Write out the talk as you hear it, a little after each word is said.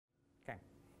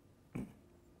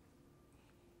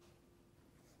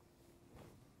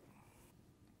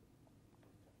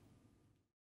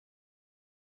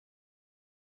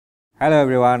Hello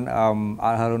everyone,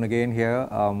 Al Harun again here.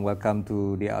 Welcome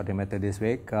to the Out the Matter this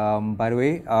week. By the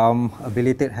way, a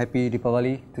belated happy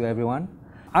Deepavali to everyone.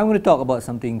 I'm going to talk about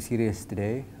something serious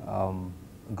today,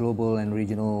 global and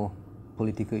regional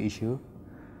political issue.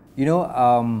 You know,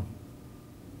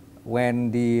 when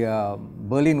the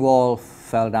Berlin Wall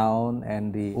fell down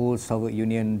and the old Soviet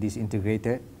Union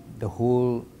disintegrated, the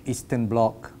whole Eastern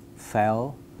Bloc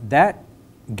fell. That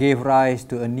gave rise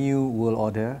to a new world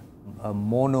order. A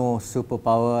mono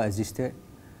superpower existed.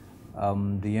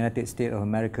 The United States of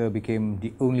America became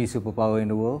the only superpower in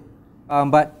the world.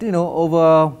 But you know,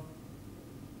 over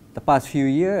the past few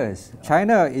years,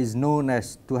 China is known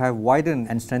as to have widened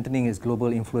and strengthening its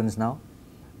global influence now.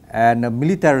 And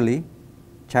militarily,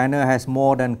 China has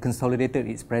more than consolidated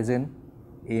its presence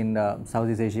in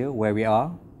Southeast Asia, where we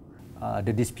are.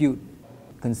 The dispute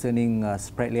concerning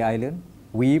Spratly Island,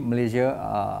 we, Malaysia,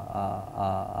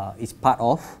 is part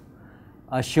of,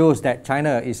 shows that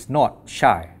China is not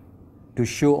shy to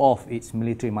show off its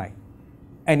military might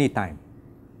anytime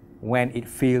when it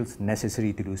feels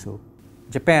necessary to do so.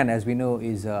 Japan, as we know,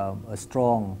 is a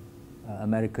strong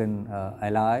American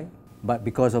ally, but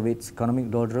because of its economic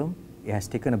doldrum, it has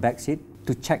taken a backseat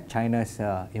to check China's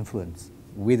influence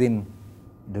within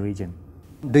the region.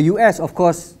 The US, of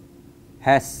course,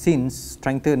 has since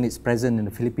strengthened its presence in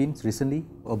the Philippines recently.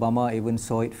 Obama even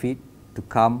saw it fit to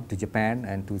come to Japan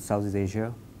and to Southeast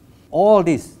Asia. All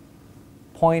this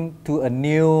point to a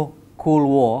new Cold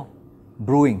War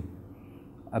brewing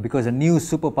because a new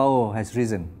superpower has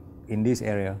risen in this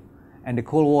area, and the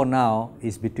Cold War now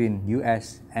is between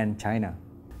US and China.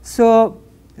 So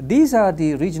these are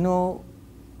the regional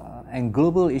and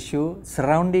global issues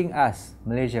surrounding us,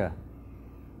 Malaysia,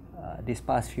 these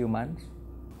past few months.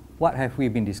 What have we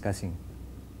been discussing?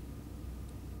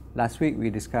 Last week we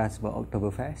discussed about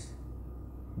Oktoberfest.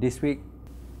 This week,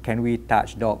 can we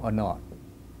touch dog or not?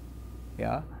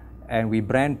 Yeah, and we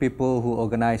brand people who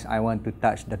organize I Want to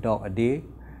Touch the Dog a Day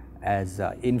as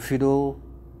infidel,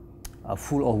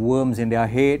 full of worms in their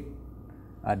head.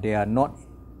 They are not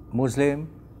Muslim.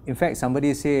 In fact,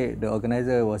 somebody said the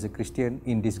organizer was a Christian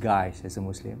in disguise as a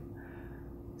Muslim.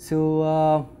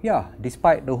 So yeah,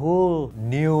 despite the whole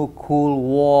new Cold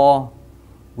War,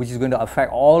 which is going to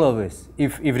affect all of us,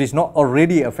 if it is not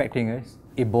already affecting us,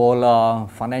 Ebola,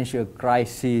 financial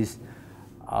crisis,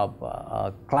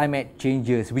 climate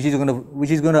changes, which is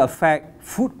going to affect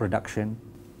food production,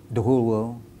 the whole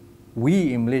world.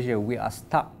 We in Malaysia, we are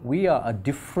stuck. We are a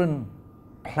different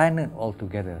planet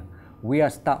altogether. We are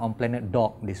stuck on planet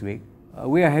dog this week.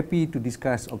 We are happy to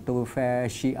discuss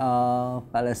Oktoberfest, Shia,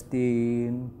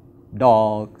 Palestine,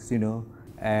 dogs, you know.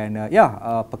 And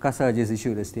Perkasa just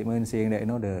issued a statement saying that, you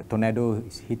know, the tornado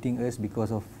is hitting us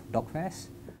because of Dogfest.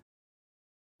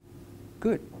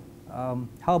 Good.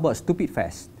 How about Stupid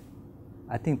Fest?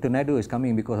 I think tornado is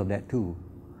coming because of that too.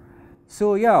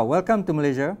 So yeah, welcome to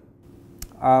Malaysia.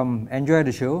 Enjoy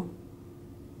the show,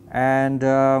 and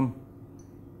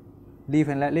live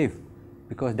and let live,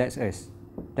 because that's us.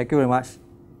 Thank you very much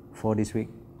for this week.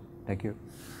 Thank you.